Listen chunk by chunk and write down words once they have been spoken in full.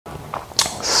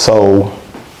So,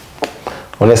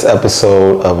 on this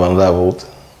episode of Unleveled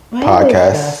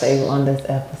podcast, I say on this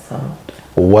episode,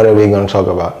 what are we going to talk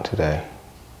about today?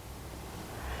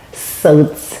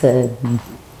 So today,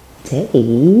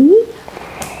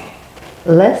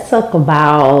 let's talk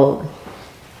about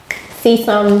see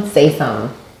something, say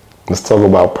something. Let's talk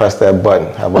about press that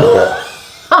button. How about that?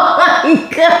 Oh my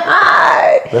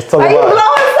God! Let's talk Why about. you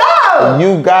blow us up?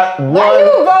 You got one. Why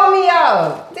you blow me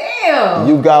up? Damn.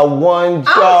 You got one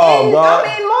job, dog.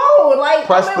 I'm in mode. Like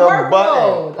press I'm the in work button.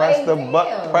 mode. Press like, the damn.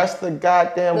 button. Press the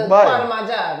goddamn That's button. part of my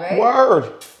job, right?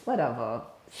 Word. Whatever.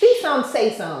 See something,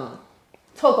 say something.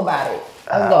 Talk about it.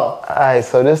 Let's go. All right.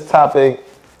 So this topic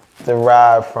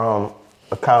derived from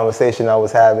a conversation I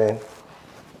was having,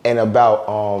 and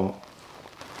about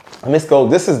Let's go.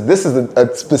 This is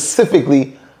a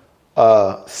specifically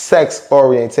sex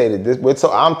orientated.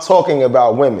 I'm talking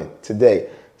about women today.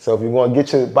 So if you want to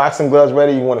get your boxing gloves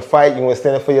ready, you want to fight, you want to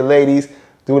stand up for your ladies,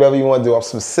 do whatever you want to do. I'm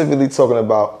specifically talking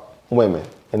about women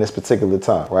in this particular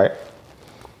time, right?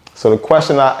 So the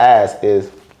question I ask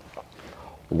is,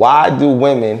 why do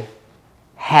women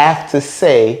have to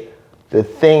say the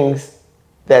things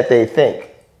that they think?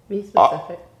 Be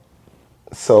specific.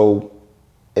 So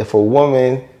if a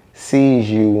woman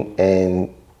sees you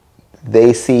and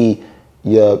they see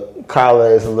your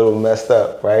collar is a little messed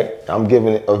up, right? I'm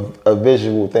giving it a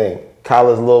visual thing.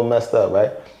 Collar's a little messed up,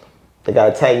 right? They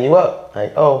gotta tighten you up.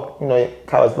 Like, oh, you know, your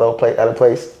collar's a little out of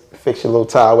place. Fix your little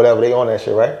tie, whatever. They on that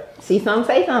shit, right? See something,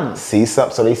 say something. See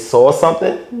something. So they saw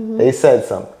something. Mm-hmm. They said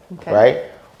something, okay. Right?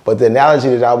 But the analogy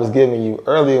that I was giving you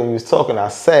earlier when we was talking, I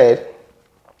said,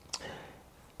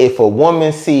 if a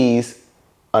woman sees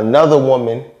another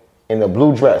woman in a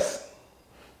blue dress,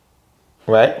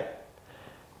 right?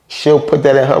 She'll put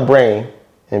that in her brain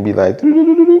and be like,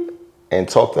 doo-doo-doo-doo-doo, and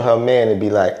talk to her man and be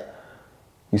like,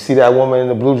 you see that woman in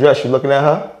the blue dress, you looking at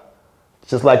her?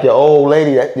 Just like your old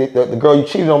lady, the girl you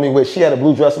cheated on me with, she had a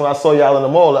blue dress when I saw y'all in the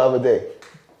mall the other day.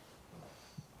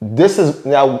 This is,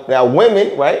 now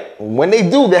women, right? When they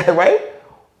do that, right?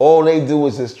 All they do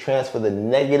is just transfer the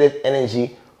negative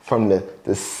energy from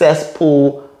the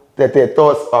cesspool that their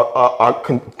thoughts are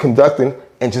conducting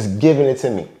and just giving it to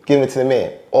me, giving it to the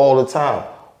man all the time.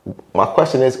 My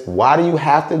question is, why do you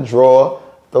have to draw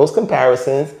those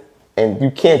comparisons and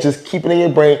you can't just keep it in your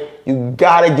brain? You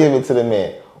gotta give it to the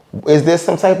man. Is there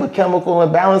some type of chemical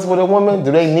imbalance with a woman?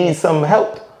 Do they need some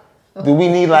help? Do we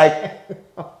need like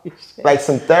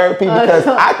some therapy? Because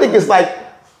I think it's like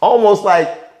almost like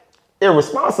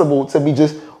irresponsible to be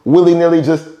just willy-nilly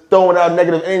just throwing out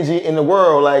negative energy in the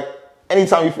world. Like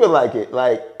anytime you feel like it,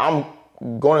 like I'm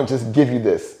gonna just give you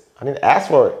this. I didn't ask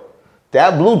for it.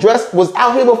 That blue dress was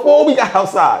out here before we got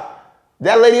outside.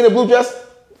 That lady in the blue dress,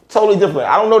 totally different.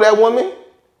 I don't know that woman,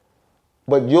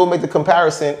 but you'll make the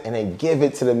comparison and then give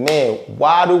it to the man.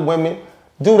 Why do women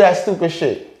do that stupid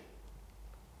shit?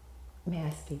 May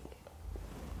I speak?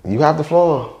 You have the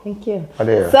floor. Thank you. Right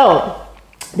there. So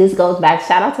this goes back,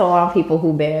 shout out to all people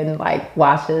who've been like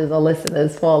watchers or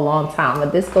listeners for a long time,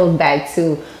 but this goes back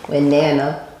to when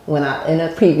Nana, in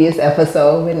a previous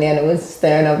episode, when Nana was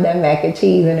stirring up that mac and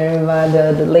cheese and everybody,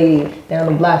 the lady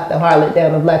down the block, the harlot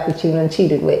down the block that you done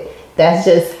cheated with. That's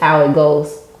just how it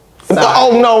goes. Sorry.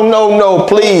 Oh, no,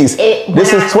 please.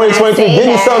 This is 2022. Give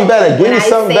me something better. Give me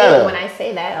something better. When I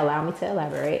say that, allow me to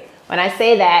elaborate. When I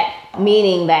say that,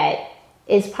 meaning that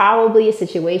it's probably a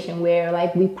situation where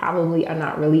like we probably are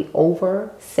not really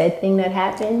over said thing that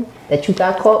happened that you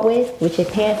got caught with your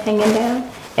pants hanging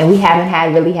down. And we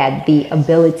haven't really had the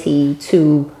ability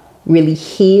to really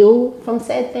heal from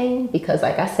said thing, because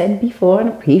like I said before in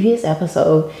a previous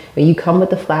episode, when you come with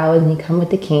the flowers and you come with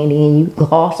the candy and you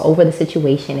gloss over the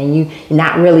situation and you're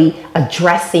not really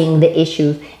addressing the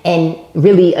issues and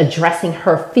really addressing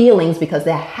her feelings, because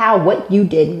what you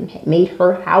did made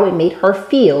her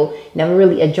feel, never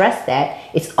really addressed that,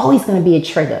 it's always going to be a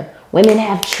trigger. Women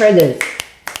have triggers.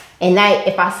 And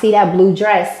if I see that blue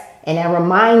dress and that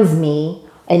reminds me,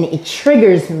 and it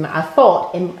triggers my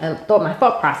thought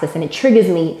process, and it triggers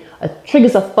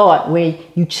a thought where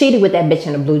you cheated with that bitch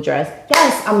in a blue dress.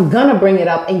 Yes, I'm gonna bring it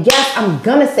up, and yes, I'm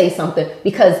gonna say something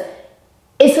because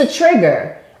it's a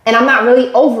trigger, and I'm not really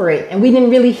over it, and we didn't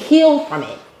really heal from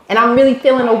it, and I'm really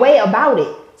feeling a way about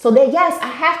it. So that yes, I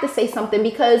have to say something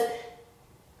because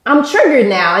I'm triggered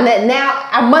now, and that now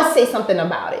I must say something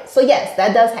about it. So yes,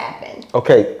 that does happen.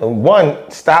 Okay, one,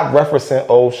 stop referencing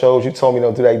old shows. You told me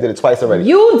don't do that. You did it twice already.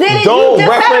 You did it. You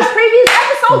just had a previous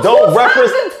episode don't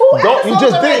reference. Don't you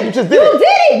just did it? You just did it.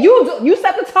 You did it. You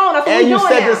set the tone. That's what we doing now. And you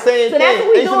said the same thing. That's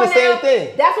what we doing the same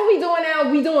thing. That's what we doing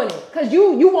now. We doing it because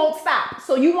you won't stop.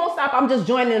 So you won't stop. I'm just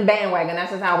joining the bandwagon.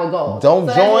 That's just how it goes. Don't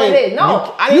so join. That's what it is.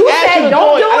 No, you said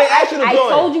don't do it. I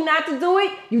told you not to do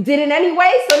it. You did it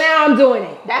anyway. So now I'm doing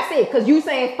it. That's it. Because you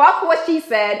saying fuck what she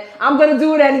said. I'm gonna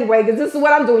do it anyway because this is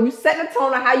what I'm doing. You setting the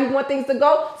tone on how you want things to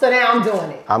go. So now I'm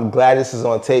doing it. I'm glad this is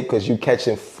on tape because you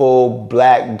catching full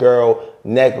black girl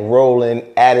neck rolling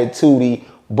attitude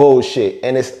bullshit,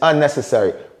 and it's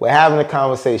unnecessary. We're having a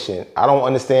conversation. I don't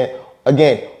understand.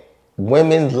 Again,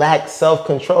 women lack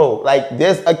self-control. Like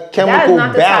there's a chemical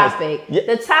balance. That is not the topic.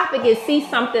 Yeah. The topic is see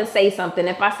something, say something.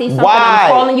 If I see something,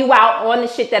 I'm calling you out on the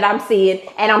shit that I'm seeing,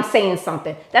 and I'm saying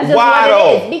something. That's just what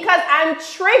it is. Because I'm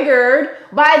triggered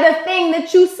by the thing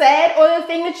that you said or the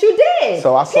thing that you did.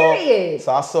 So I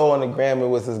saw on the gram, it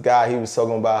was this guy. He was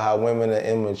talking about how women are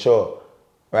immature,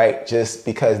 right? Just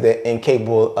because they're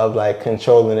incapable of like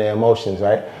controlling their emotions,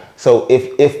 right? So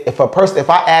if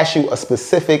I ask you a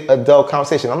specific adult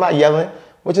conversation, I'm not yelling,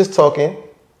 we're just talking,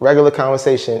 regular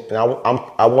conversation, and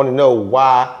I want to know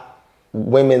why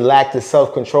women lack the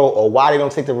self-control or why they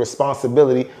don't take the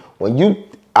responsibility.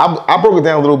 I broke it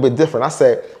down a little bit different. I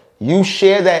said, you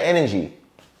share that energy.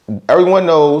 Everyone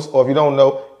knows, or if you don't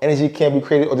know, energy can't be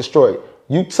created or destroyed.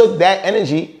 You took that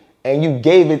energy and you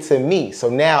gave it to me. So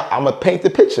now I'm going to paint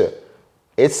the picture.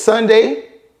 It's Sunday,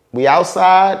 we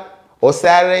outside, or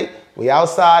Saturday, we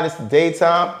outside, it's the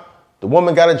daytime. The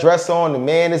woman got a dress on, the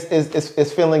man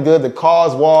is feeling good, the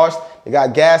car's washed, they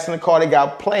got gas in the car, they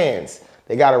got plans.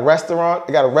 They got a restaurant,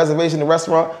 they got a reservation in the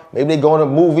restaurant, maybe they go on a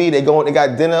movie, they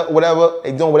got dinner, whatever,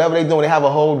 they doing whatever they doing, they have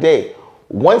a whole day.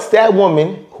 Once that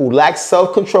woman who lacks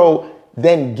self-control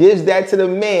then gives that to the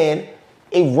man,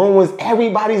 it ruins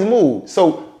everybody's mood.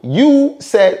 So you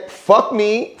said, fuck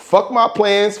me, fuck my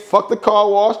plans, fuck the car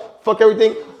wash, fuck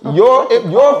everything. Your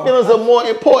feelings are more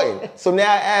important. So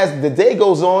now as the day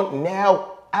goes on,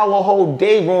 now our whole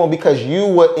day ruined because you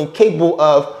were incapable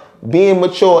of being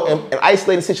mature and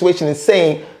isolating the situation and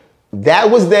saying, that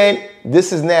was then,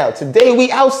 this is now. Today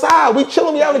we outside, we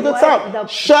chilling, we having a good time.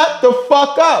 Shut the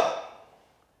fuck up.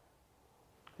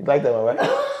 You like that one, right?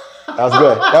 That was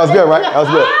good. That was good, right? That was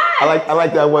good. I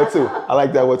like that one too.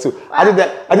 I did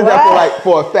that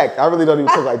for effect. I really don't even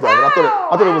talk like that, but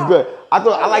I thought it was good.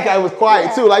 I like how it was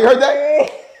quiet too. Like you heard that?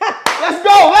 Let's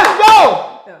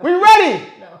go. We ready?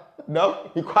 No?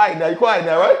 You quiet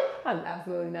now, right? I'm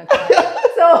absolutely not quiet.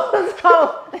 So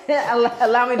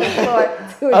allow me the floor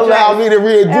to address. Allow me to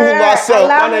reintroduce myself.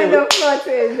 Allow me the floor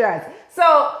to address.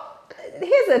 So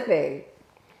here's the thing.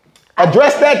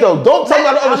 Address that though. Don't tell me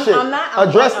about the other shit. I'm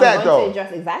address that though. To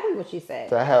address exactly what you said.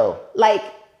 The hell. Like,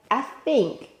 I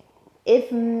think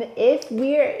if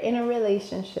we're in a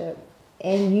relationship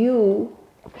and you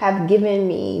have given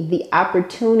me the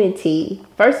opportunity,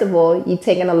 first of all, you've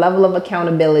taken a level of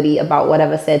accountability about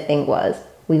whatever said thing was.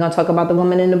 We're going to talk about the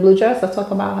woman in the blue dress. Let's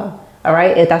talk about her. All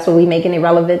right. If that's what we're making it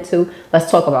relevant to, let's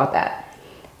talk about that.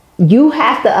 You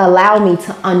have to allow me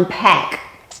to unpack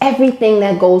everything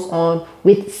that goes on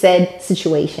with said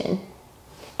situation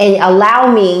and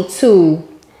allow me to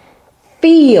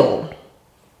feel,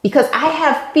 because I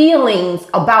have feelings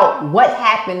about what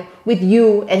happened with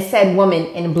you and said woman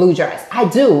in a blue dress. I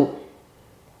do.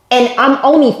 And I'm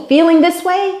only feeling this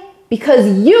way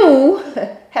because you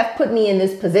have put me in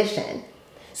this position.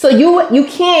 So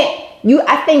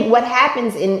I think what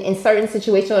happens in certain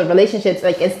situations or relationships,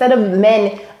 like instead of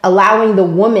men allowing the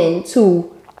woman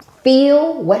to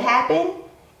feel what happened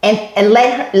and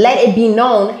let it be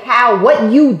known how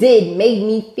what you did made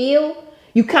me feel,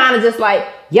 you kind of just like,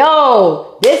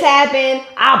 yo, this happened,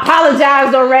 I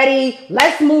apologized already,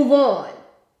 let's move on.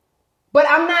 But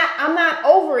I'm not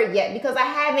over it yet because I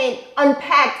haven't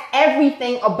unpacked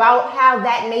everything about how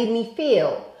that made me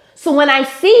feel. So when I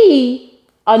see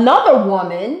another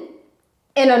woman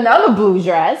in another blue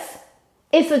dress,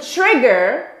 it's a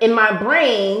trigger in my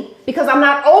brain because I'm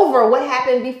not over what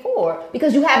happened before,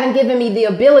 because you haven't given me the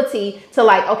ability to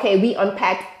like, okay, we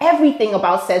unpacked everything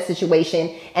about said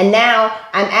situation. And now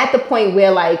I'm at the point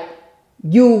where like,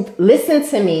 you've listened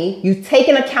to me, you've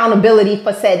taken accountability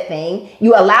for said thing,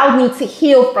 you allowed me to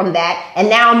heal from that, and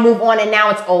now I move on and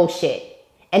now it's old shit.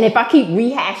 And if I keep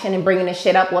rehashing and bringing this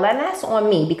shit up, well, then that's on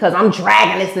me because I'm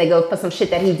dragging this nigga for some shit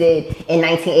that he did in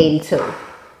 1982.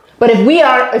 But if we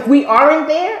aren't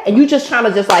there and you just trying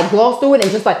to just like gloss through it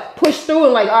and just like push through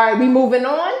and like, all right, we moving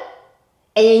on,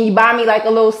 and then you buy me like a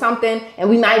little something and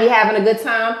we might be having a good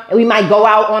time and we might go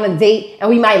out on a date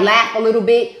and we might laugh a little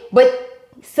bit,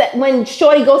 but when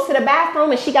Shorty goes to the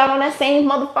bathroom and she got on that same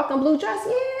motherfucking blue dress,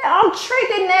 yeah, I'm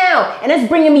triggered now. And it's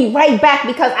bringing me right back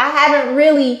because I haven't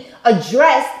really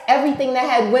addressed everything that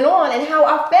had went on and how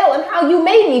I felt and how you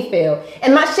made me feel.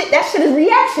 And that shit is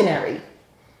reactionary.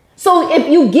 So if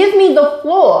you give me the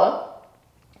floor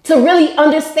to really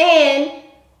understand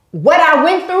what I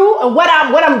went through and what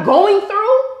I'm going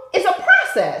through, it's a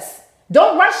process.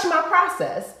 Don't rush my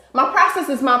process. My process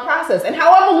is my process. And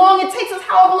however long it takes is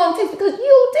however long it takes because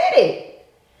you did it.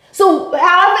 So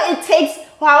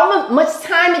however much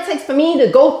time it takes for me to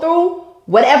go through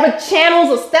whatever channels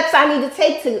or steps I need to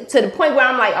take to the point where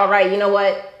I'm like, all right, you know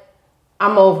what?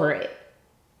 I'm over it.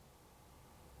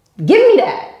 Give me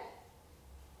that.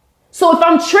 So if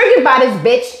I'm triggered by this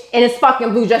bitch in this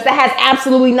fucking blue dress, that has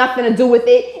absolutely nothing to do with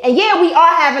it. And yeah, we are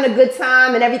having a good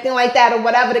time and everything like that or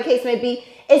whatever the case may be.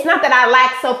 It's not that I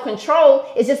lack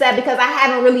self-control. It's just that because I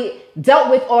haven't really dealt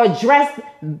with or addressed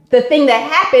the thing that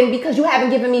happened because you haven't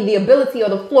given me the ability or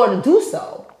the floor to do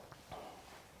so.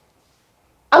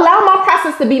 Allow my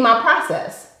process to be my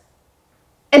process.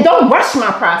 And don't rush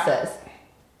my process.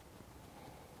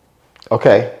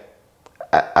 Okay.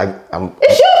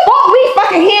 It's your fault we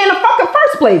fucking here in the fucking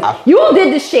first place. You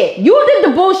did the shit. You did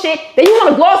the bullshit. Then you want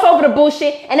to gloss over the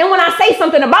bullshit. And then when I say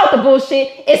something about the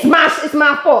bullshit, it's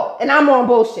my fault. And I'm on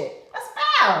bullshit. That's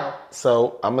foul.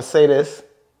 So I'm going to say this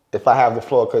if I have the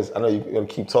floor, because I know you're going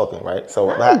to keep talking, right? So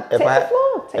if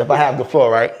I have the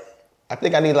floor, right? I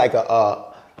think I need like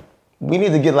we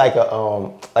need to get like a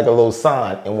little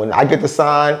sign. And when I get the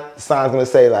sign's going to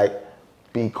say like,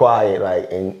 be quiet, like,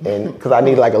 and because I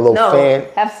need like a little fan.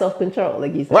 Have self-control,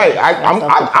 like you said. Right,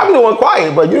 I'm the one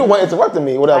quiet, but you're the one interrupting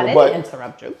me, whatever. I didn't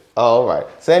interrupt you. Oh, all right.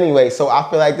 So anyway, so I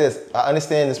feel like this. I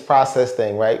understand this process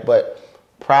thing, right? But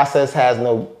process has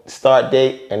no start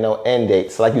date and no end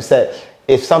date. So like you said,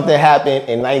 if something happened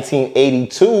in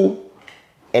 1982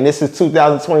 and this is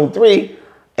 2023,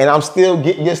 and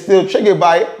you're still triggered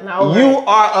by it, no, you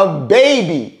are a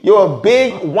baby. You're a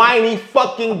big, whiny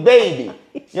fucking baby.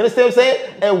 You understand what I'm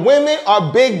saying? And women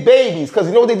are big babies because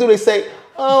you know what they do? They say,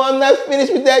 "Oh, I'm not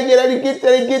finished with that yet. I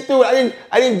didn't get through it.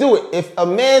 I didn't do it." If a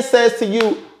man says to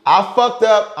you, "I fucked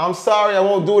up. I'm sorry. I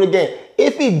won't do it again."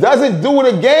 If he doesn't do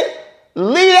it again,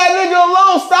 leave that nigga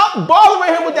alone. Stop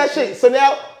bothering him with that shit. So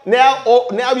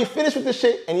now you finish with the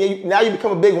shit, and now you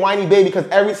become a big whiny baby because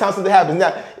every time something happens.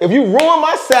 Now, if you ruin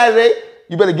my Saturday,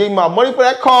 you better give me my money for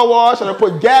that car wash. I done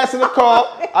put gas in the car.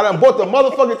 I done bought the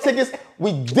motherfucking tickets.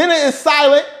 Dinner is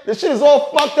silent. The shit is all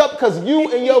fucked up because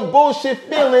you and your bullshit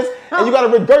feelings and you gotta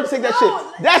regurgitate that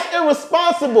shit. That's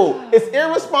irresponsible. It's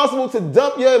irresponsible to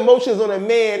dump your emotions on a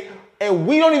man and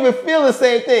we don't even feel the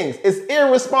same things. It's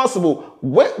irresponsible.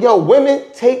 Women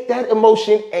take that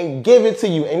emotion and give it to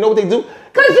you. And you know what they do?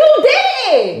 Because you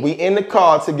did. We in the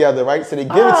car together, right? So they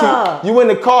give it to you. You in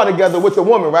the car together with the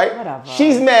woman, right? Whatever.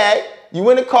 She's mad. You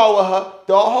in the car with her.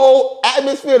 The whole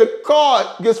atmosphere of the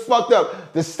car gets fucked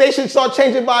up. The station starts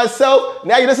changing by itself.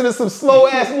 Now you listen to some slow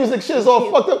ass music. Shit is all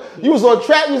fucked up. You was on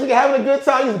trap music and having a good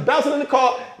time. You was bouncing in the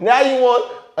car. Now you want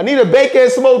Anita Baker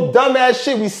and some old dumbass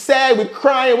shit. We sad. We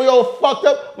crying. We all fucked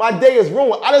up. My day is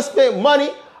ruined. I done spent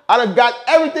money. I done got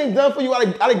everything done for you. I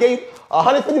done gave you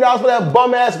 $150 for that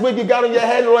bum ass wig you got on your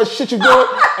head and all that shit you doing.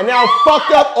 And now I'm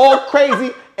fucked up all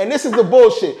crazy. And this is the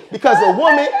bullshit. Because a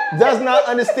woman does not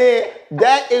understand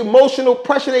that emotional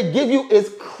pressure they give you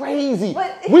is crazy.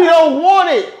 We don't want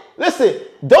it. Listen,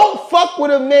 don't fuck with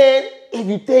a man if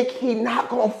you think he not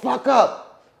gonna fuck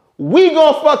up. We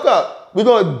gonna fuck up. We're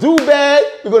gonna do bad.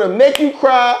 We're gonna make you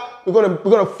cry. We're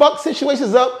gonna fuck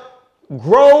situations up.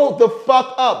 Grow the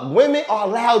fuck up. Women are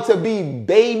allowed to be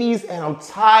babies and I'm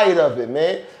tired of it,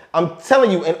 man. I'm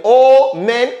telling you, and all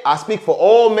men, I speak for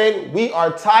all men, we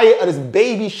are tired of this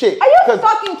baby shit. Are you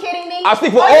fucking kidding me? I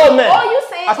speak for all men. All you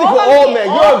saying, I speak for all men.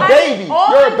 You're a baby.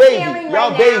 You're a baby.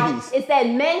 Y'all babies. Is that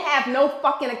men have no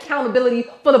fucking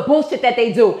accountability for the bullshit that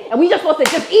they do. And we just supposed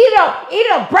to just eat it up. Eat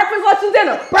it up. Breakfast, lunch, and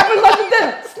dinner. Breakfast, lunch, and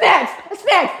dinner. Snacks.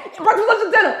 Breakfast, lunch,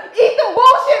 and dinner. Eat the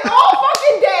bullshit all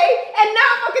fucking day and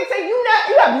not fucking say you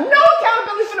have no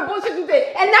accountability for the bullshit you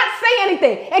did and not say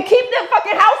anything and keep that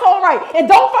fucking household right and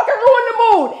don't fucking ruin the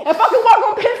mood and fucking walk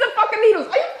on pins and fucking needles.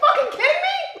 Are you fucking kidding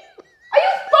me? Are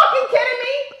you fucking kidding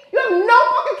me? You have no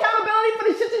fucking accountability for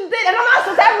the shit you did and I'm not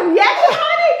supposed to have a reaction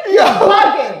on it? You're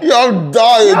bugging. Yo, I'm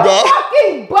dying, dog. You're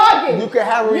fucking bugging. You can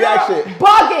have a reaction. You're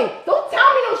bugging. Don't tell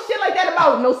me no shit like that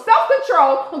about no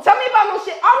self-control. Don't tell me about no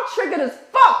shit. I'm triggered as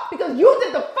fuck because you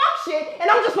did the fuck shit and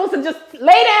I'm just supposed to just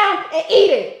lay down and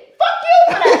eat it. Fuck you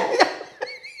for that.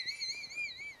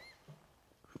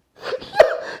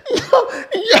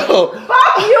 Yo.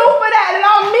 Fuck you for that, and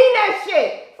I mean that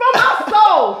shit from my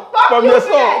soul. Fuck from you your for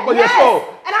soul. that. From yes. your soul.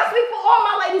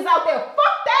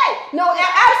 No,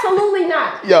 absolutely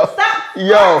not. Yo. Stop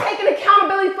taking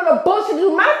accountability for the bullshit.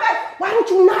 Matter of fact, why don't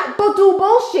you not do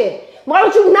bullshit? Why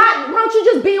don't you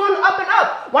just be on the up and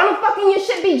up? Why don't fucking your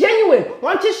shit be genuine?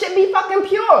 Why don't your shit be fucking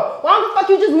pure? Why don't the fuck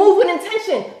you just move with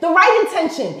intention? The right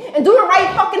intention. And do the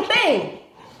right fucking thing.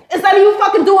 Instead of you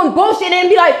fucking doing bullshit and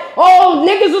be like, oh,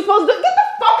 niggas are supposed to get the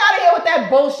fuck out of here with that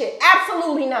bullshit.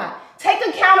 Absolutely not. Take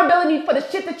accountability for the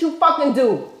shit that you fucking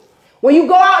do. When you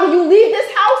go out and you leave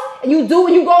this house and you go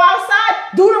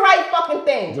outside, do the right fucking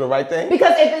thing. Do the right thing?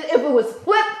 Because if it was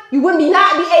flipped, you would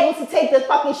not be able to take the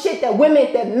fucking shit that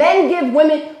men give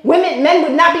women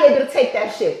would not be able to take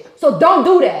that shit. So don't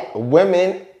do that.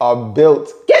 Women are built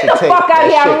Get the fuck out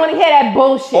of here. I don't want to hear that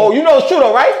bullshit. Oh, you know it's true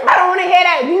though, right? I don't want to hear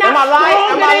that. You're not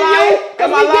stronger than you. Am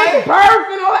I lying? Birth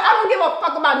and all that. I don't give a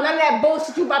fuck about none of that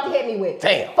bullshit you about to hit me with.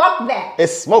 Damn. Fuck that.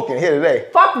 It's smoking here today.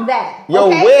 Fuck that. Yo,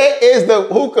 okay? Where is the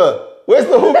hookah? Where's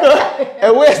the hookah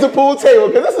and where's the pool table?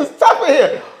 Because this is tough in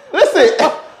here.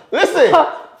 Listen.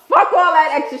 Fuck all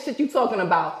that extra shit you talking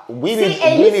about. We need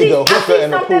the hookah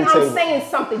and the pool table. I'm saying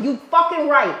something. You fucking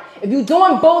right. If you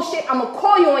doing bullshit, I'm gonna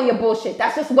call you on your bullshit.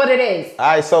 That's just what it is. All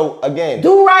right, so again.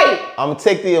 Do right. I'm gonna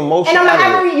take the emotion and I'm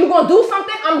gonna out of it. You gonna do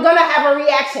something, I'm gonna have a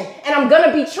reaction. And I'm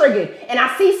gonna be triggered. And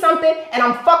I see something and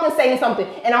I'm fucking saying something.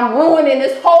 And I'm ruining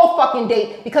this whole fucking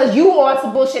date because you on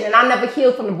some bullshit and I never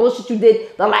healed from the bullshit you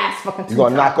did the last fucking 2 times. You're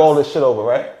gonna knock all this shit over,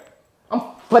 right? I'm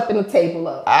flipping the table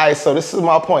up. All right, so this is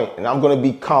my point, and I'm going to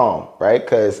be calm, right?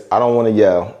 Because I don't want to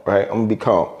yell, right? I'm going to be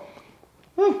calm.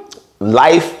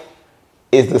 Life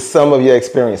is the sum of your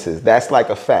experiences. That's like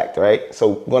a fact, right? So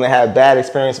we're going to have bad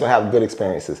experiences, we're going to have good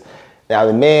experiences. Now,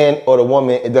 the man or the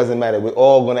woman, it doesn't matter. We're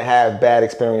all going to have bad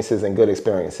experiences and good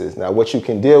experiences. Now, what you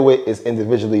can deal with is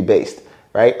individually based,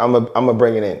 right? I'm gonna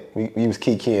bring it in. We was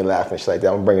key and laughing, shit like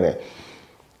that. I'm bringing it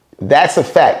in. That's a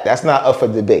fact. That's not up for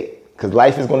debate. Because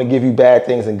life is going to give you bad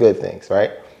things and good things,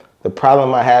 right? The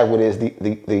problem I have with it is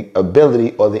the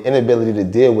ability or the inability to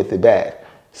deal with the bad.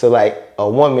 So like a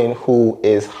woman who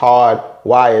is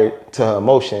hardwired to her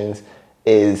emotions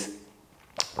is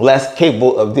less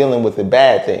capable of dealing with the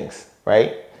bad things,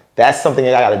 right? That's something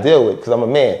that I got to deal with because I'm a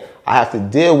man. I have to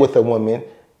deal with a woman.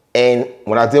 And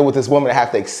when I deal with this woman, I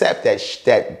have to accept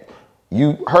that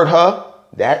you hurt her.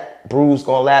 That bruise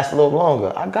gonna last a little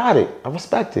longer. I got it. I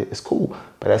respect it. It's cool.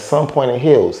 But at some point it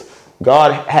heals.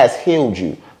 God has healed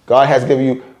you. God has given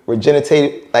you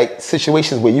regenerative like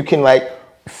situations where you can like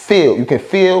feel. You can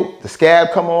feel the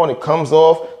scab come on, it comes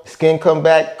off, the skin come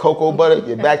back, cocoa butter,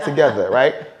 you're back together,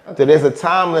 right? Okay. So there's a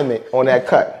time limit on that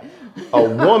cut. A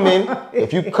woman,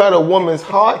 if you cut a woman's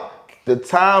heart, the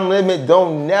time limit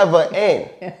don't never end.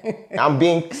 I'm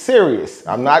being serious.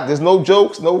 I'm not, there's no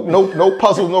jokes, no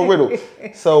puzzles, no riddles.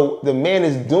 So the man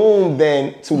is doomed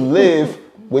then to live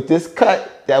with this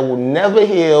cut that will never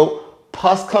heal.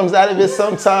 Pus comes out of it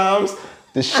sometimes.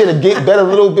 The shit'll get better, a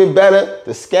little bit better.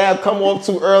 The scab come off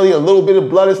too early. A little bit of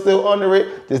blood is still under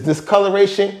it. There's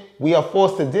discoloration. We are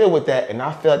forced to deal with that. And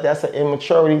I feel like that's an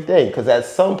immaturity thing. Because at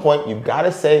some point, you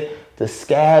gotta say, the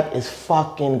scab is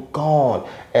fucking gone.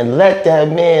 And let that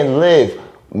man live.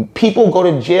 People go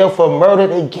to jail for murder,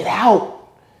 they get out.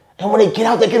 And when they get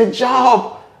out, they get a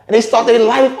job. And they start their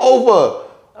life over.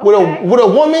 Okay. With a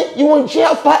woman, you in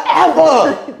jail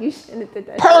forever. You shouldn't have did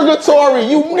that. Purgatory,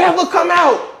 you never come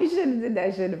out. You shouldn't have did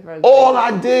that shit the first All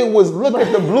I did was look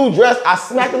at the blue dress, I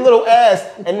smacked a little ass,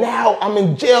 and now I'm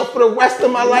in jail for the rest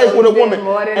of my life with a woman.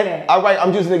 More than that. All right,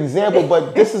 I'm just an example,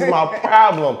 but this is my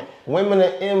problem. Women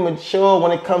are immature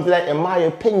when it comes to that. In my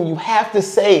opinion, you have to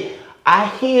say, I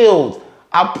healed.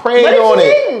 I prayed on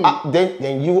it.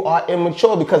 Then you are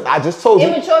immature because I just told you.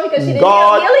 Immature because you didn't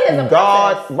have healing as a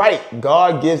process. Right.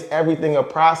 God gives everything a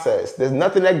process. There's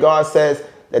nothing that God says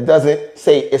that doesn't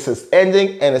say it's an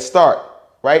ending and a start.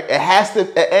 Right? It has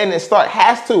to end and start.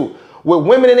 Has to. With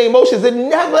women and emotions, it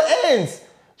never ends.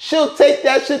 She'll take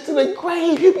that shit to the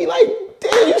grave. You'll be like,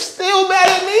 damn, you still mad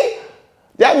at me?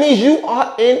 That means you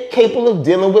are incapable of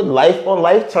dealing with life on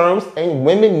life terms, and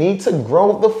women need to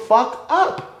grow the fuck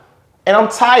up. And I'm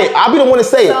tired. I'll be the one to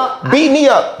say it. Beat me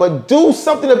up, but do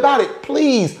something about it.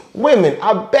 Please, women,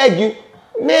 I beg you,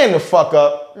 man the fuck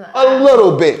up a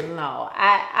little bit. No,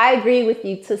 I agree with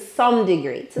you to some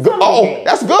degree. Oh,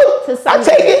 that's good. To some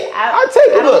degree. I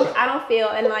take it. Look. I don't feel,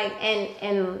 and like,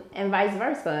 and vice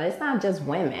versa. It's not just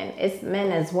women. It's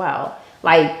men as well.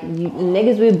 Like,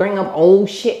 niggas will bring up old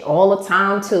shit all the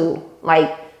time too.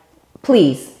 Like,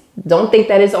 please. Don't think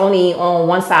that it's only on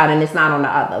one side and it's not on the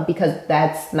other, because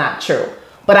that's not true.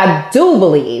 But I do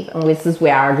believe, and this is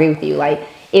where I agree with you, like,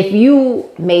 if you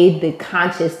made the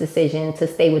conscious decision to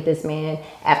stay with this man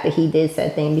after he did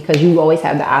said thing, because you always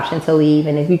have the option to leave,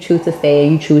 and if you choose to stay,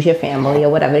 you choose your family or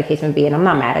whatever the case may be, and I'm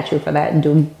not mad at you for that.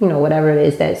 Do whatever it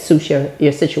is that suits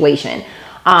your situation.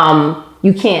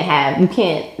 You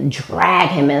can't drag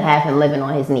him and have him living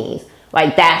on his knees.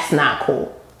 Like, that's not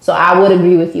cool. So I would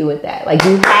agree with you with that. Like,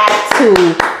 you have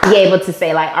to be able to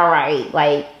say, like, all right,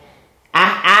 like,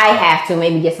 I have to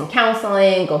maybe get some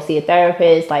counseling, go see a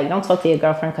therapist. Like, don't talk to your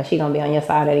girlfriend because she's going to be on your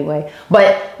side anyway.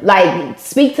 But, like,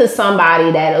 speak to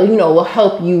somebody that, will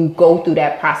help you go through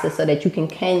that process so that you can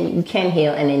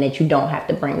heal, and then that you don't have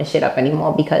to bring the shit up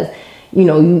anymore, because,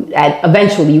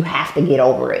 eventually you have to get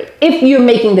over it if you're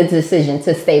making the decision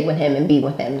to stay with him and be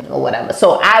with him or whatever.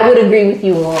 So I would agree with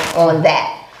you on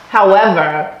that.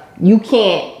 However,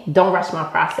 don't rush my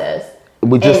process.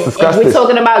 We just discussed this. We're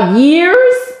talking about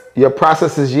years. Your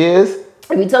process is years?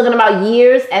 If we're talking about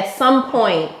years, at some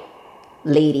point,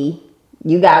 lady,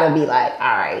 you gotta be like,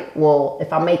 all right, well,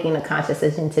 if I'm making a conscious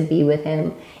decision to be with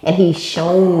him and he's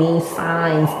shown me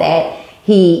signs that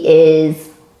he is,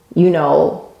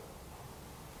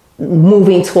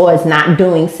 moving towards not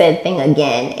doing said thing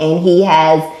again, and he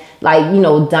has,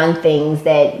 done things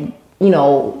that,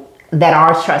 that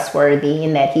are trustworthy,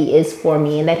 and that he is for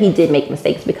me, and that he did make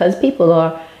mistakes, because people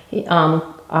are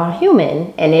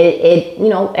human, and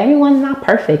everyone's not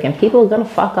perfect, and people are gonna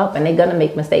fuck up, and they're gonna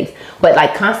make mistakes, but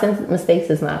like constant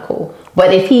mistakes is not cool.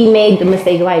 But if he made the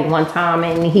mistake like one time,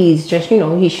 and he's just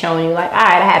he's showing you like, all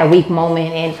right, I had a weak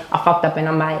moment and I fucked up, and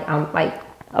I'm like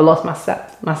I lost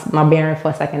my bearing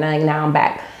for a second, and now I'm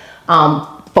back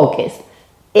focused.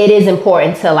 It is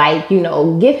important to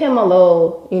give him a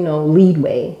little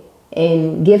leadway,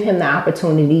 and give him the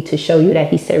opportunity to show you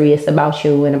that he's serious about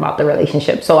you and about the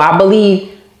relationship. So I believe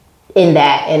in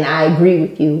that, and I agree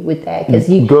with you with that, because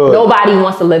nobody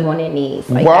wants to live on their knees.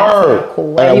 Like, that's not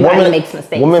cool. Everybody makes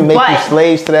mistakes. Women make you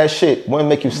slaves to that shit. Women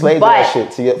make you slaves to that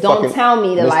shit. To get don't tell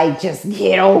me to just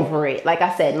get over it. Like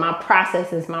I said, my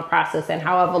process is my process, and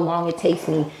however long it takes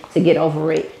me to get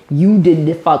over it, you did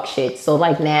the fuck shit. So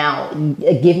now,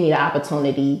 give me the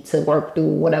opportunity to work through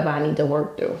whatever I need to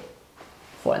work through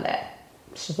for that.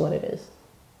 It's just what it is.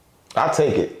 I'll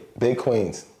take it. Big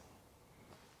Queens.